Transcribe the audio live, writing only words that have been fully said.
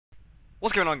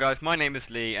What's going on, guys? My name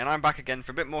is Lee and I'm back again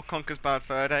for a bit more Conkers Bad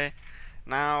Fur Day.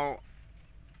 Now,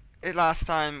 last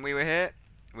time we were here,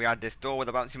 we had this door with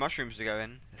the bouncy mushrooms to go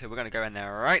in, so we're going to go in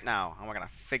there right now and we're going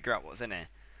to figure out what's in here.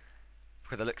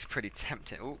 Because it looks pretty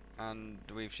tempting. Oh, and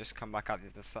we've just come back out the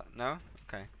other side. No?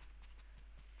 Okay.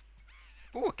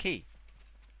 Oh, a key.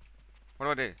 What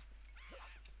do I do?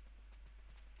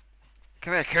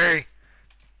 Come here, key!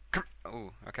 Come. Oh,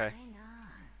 okay. Hang on.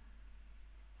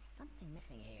 Something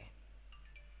missing here.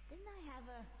 Didn't I have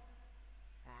a...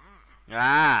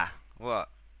 Ah! What?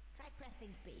 Try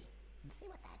pressing B and see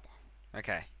what that does.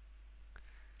 Okay.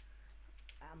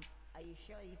 Are you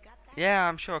sure you got that? Yeah,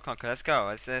 I'm sure, Conker. Let's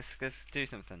go. Let's do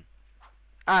something.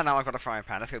 Ah, now I've got a frying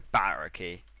pan. Let's go batter a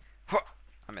key. Whoa!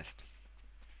 I missed.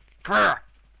 Come here!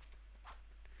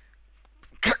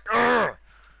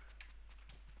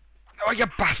 Oh, you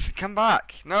bastard! Come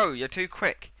back! No, you're too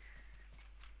quick.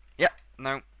 Yep,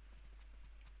 no.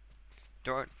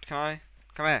 Can I?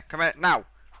 Come here, now!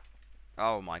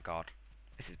 Oh my god.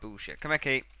 This is bullshit. Come here,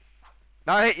 key.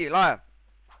 No, I hit you, liar!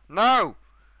 No!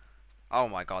 Oh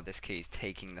my god, this key's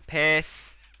taking the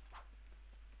piss.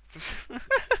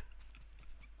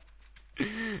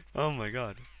 Oh my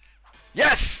god.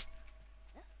 Yes!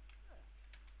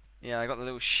 Yeah, I got the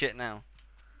little shit now.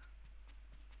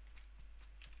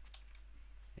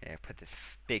 Yeah, put this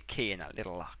big key in that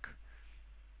little lock.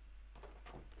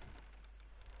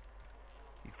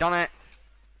 He's done it.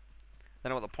 Don't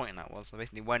know what the point in that was. I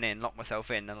basically went in, locked myself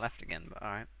in, and left again, but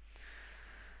alright.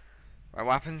 Right,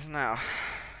 what happens now?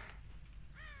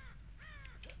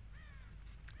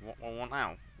 What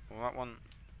now? Well, that one...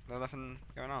 There's nothing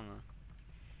going on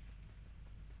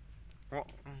there. What?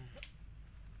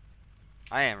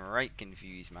 I am right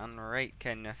confused, man. Right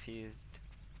confused.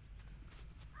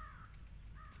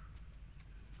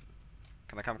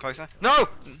 Can I come closer? No!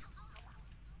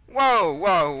 Whoa,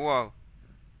 whoa, whoa.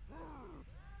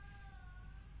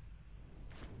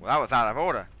 Well, that was out of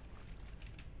order.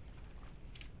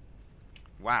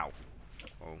 Wow.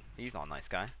 Oh, he's not a nice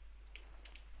guy.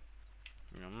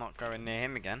 I'm not going near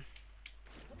him again.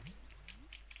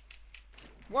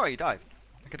 Whoa, he dived.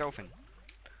 Like a dolphin.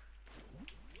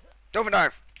 Dolphin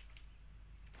dive!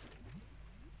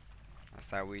 That's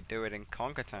how we do it in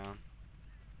Conker Town.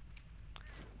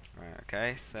 Right,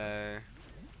 okay, so...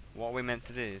 What are we meant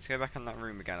to do? Let's go back in that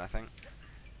room again, I think.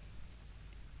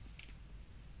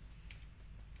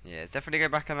 Yeah, let's definitely go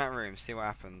back in that room, see what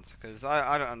happens. Because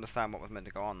I don't understand what was meant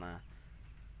to go on there.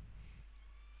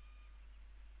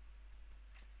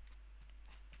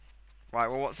 Right,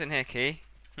 well, what's in here, Key?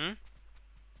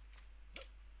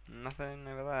 Nothing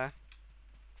over there.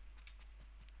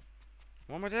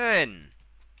 What am I doing?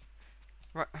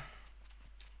 Right.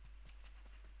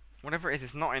 Whatever it is,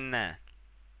 it's not in there.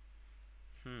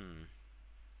 It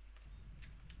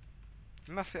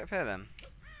must be up here then.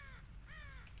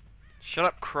 Shut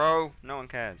up, crow. No one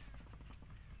cares.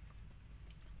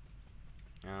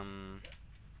 Well,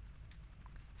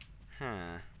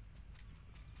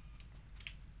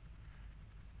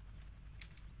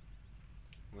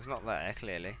 it's not there,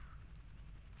 clearly.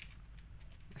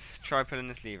 Let's try pulling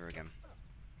this lever again.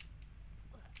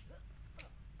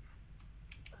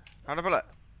 How'd I pull it?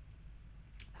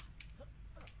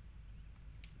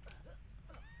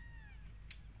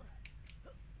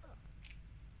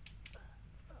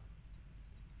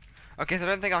 Okay, so I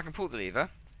don't think I can pull the lever.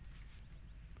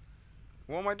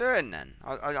 What am I doing then?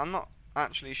 I'm not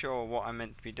actually sure what I'm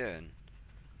meant to be doing.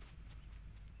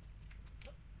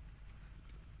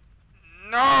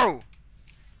 No!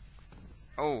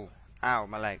 Oh, ow,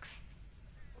 my legs.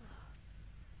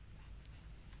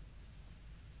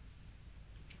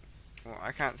 Well,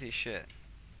 I can't see shit.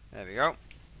 There we go.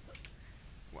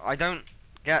 Well, I don't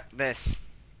get this.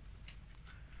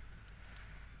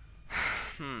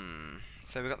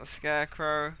 So we got the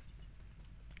scarecrow.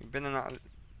 We've been in that.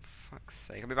 Fuck's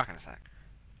sake! I'll be back in a sec.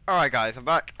 Alright, guys, I'm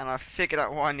back, and I figured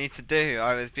out what I need to do.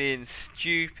 I was being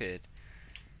stupid.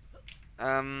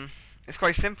 It's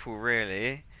quite simple,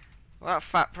 really. Well, that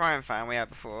fat frying fan we had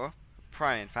before.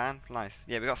 Frying fan, nice.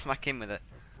 Yeah, we got to smack in with it.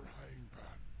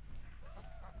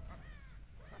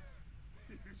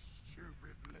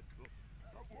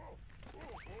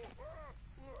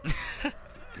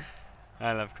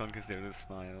 I love Conker's little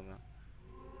smile.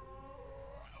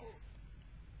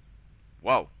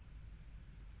 Whoa.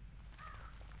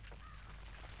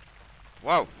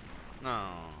 Whoa.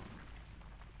 No.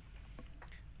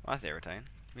 Well, that's irritating.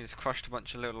 We just crushed a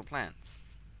bunch of little plants.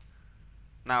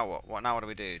 Now what? Now what do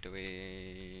we do? Do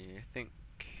we think...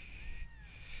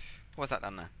 What's that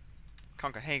down there?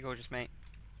 Conker, hey gorgeous mate.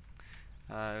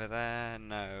 Over there,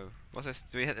 no. What's this?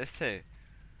 Do we hit this too?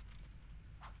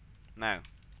 No,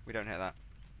 we don't hit that.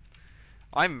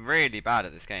 I'm really bad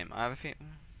at this game. I have a few.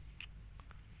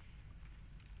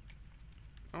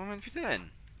 What am I meant to be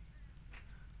doing?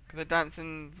 Cause they're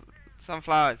dancing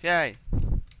sunflowers. Yay!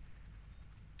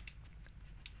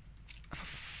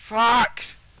 Fuck!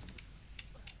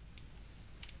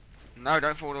 No,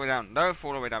 don't fall all the way down. Don't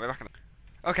fall all the way down. We're back in.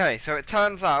 Okay, so it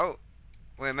turns out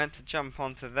we're meant to jump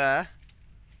onto there.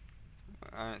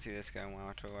 I don't see this going well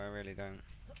at all. I really don't.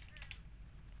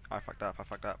 I fucked up. I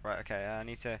fucked up. Right. Okay. I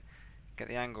need to get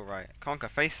the angle right. Conker,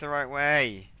 face the right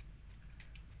way.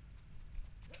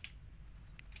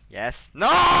 Yes.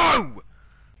 No!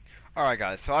 Alright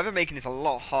guys, so I've been making this a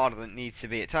lot harder than it needs to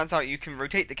be. It turns out you can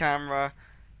rotate the camera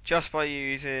just by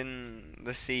using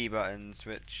the C buttons,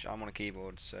 which I'm on a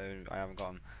keyboard, so I haven't got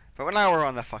them. But now we're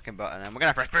on the fucking button, and we're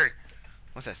gonna press B!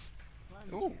 What's this?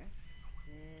 Ooh.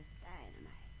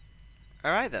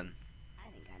 Alright then. I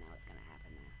think I know what's gonna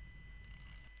happen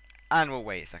now. And we'll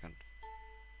wait a second.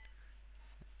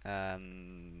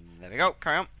 There we go,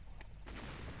 carry on.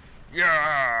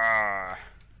 Yeah!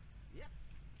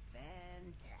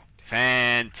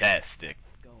 Fantastic.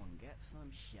 Go and get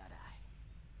some shut-eye.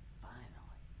 Finally.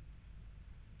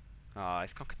 Oh,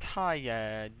 it's Conker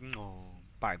tired. Oh,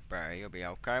 bye-bye. You'll be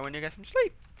okay when you get some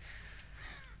sleep.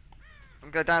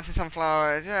 I'm gonna dance to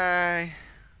sunflowers. Yay!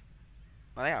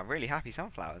 Well, they are really happy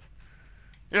sunflowers.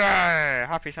 Yay!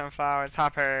 Happy sunflowers.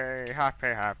 Happy, happy,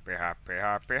 happy, happy,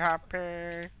 happy,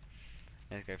 happy.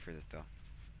 Let's go through this door.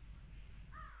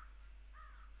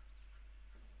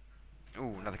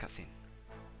 Ooh, another cutscene.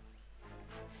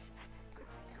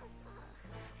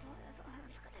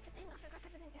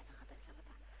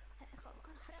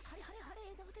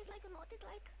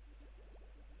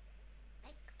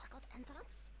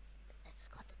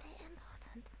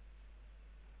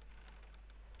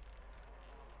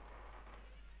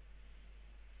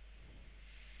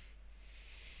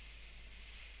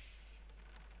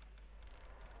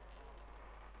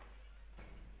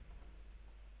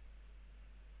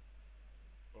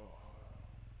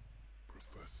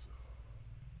 Professor,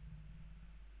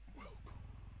 welcome.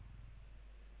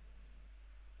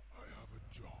 I have a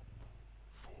job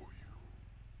for you.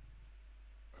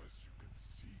 As you can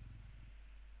see,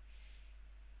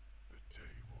 the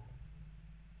table.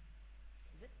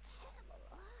 The table,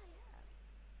 ah yes.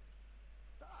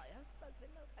 So, you have spelled the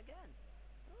milk again.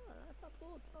 Oh, that's not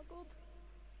good, not good.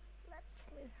 Let's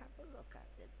please have a look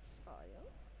at it, soil.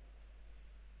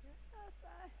 Yes,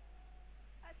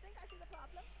 I think I see the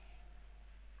problem.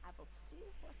 I will see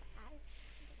what I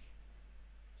see.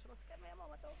 Just give me a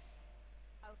moment though.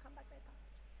 I'll come back later.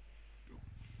 Don't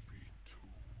be too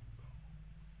long.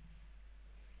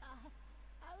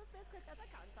 I will be as quick as I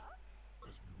can, sir.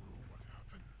 Because we know what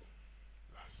happened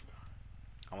last time.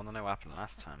 I want to know what happened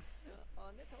last time.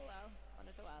 On it a while, on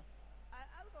it a while.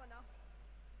 I'll go now.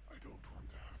 I don't want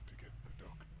to have to get the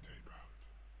duct tape out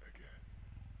again.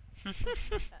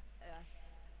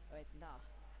 Wait, no.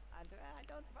 I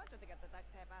don't want you to get the duct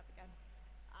tape out again.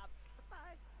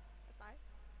 Goodbye. Goodbye.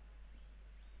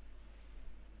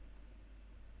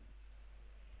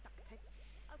 Duct tape?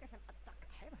 I'll give him a duct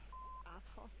tape.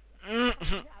 Asshole. Yeah,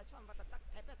 I'll show him what the duct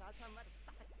tape is. I'll show him where to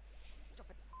stuff it.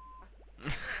 Stupid.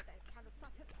 Trying to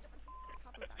stop his stupid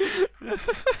problem.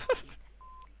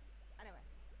 Anyway.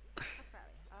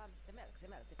 Fairy. The milk.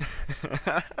 What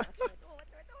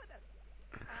should I do with this?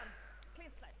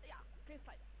 Clean slate. Yeah, clean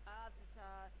slate. This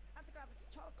anti-gravity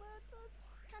chocolate is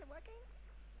kind of working.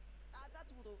 That's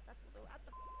voodoo. Out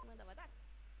the window with that.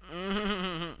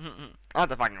 Out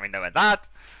the fucking window with that.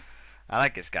 I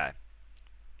like this guy.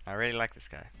 I really like this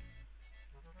guy.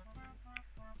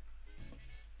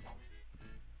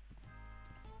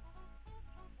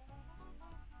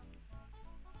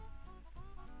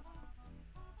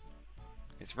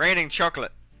 It's raining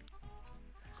chocolate.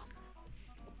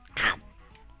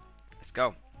 Let's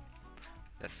go.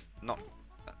 That's not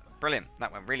brilliant.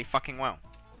 That went really fucking well.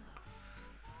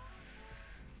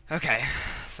 Okay,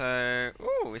 so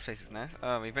ooh, this place is nice.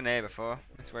 Oh, we've been here before.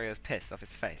 This is where he was pissed off his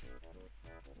face.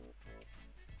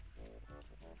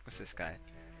 What's this guy?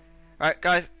 Alright,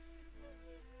 guys.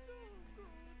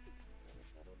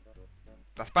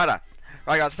 That's better.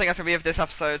 Right, guys, I think that's going to be it for this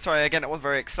episode. Sorry, again, it wasn't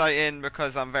very exciting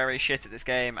because I'm very shit at this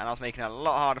game and I was making it a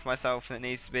lot harder for myself than it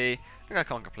needs to be. I think I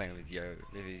can't complain with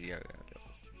his yo.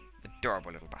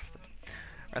 Adorable little bastard.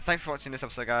 Right, thanks for watching this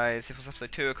episode, guys. This was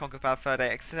episode 2 of Conkers Bad Fur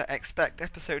Day. Expect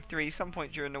episode 3 some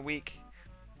point during the week.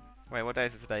 Wait, what day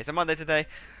is it today? It's a Monday today.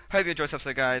 Hope you enjoyed this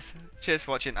episode, guys. Cheers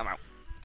for watching. I'm out.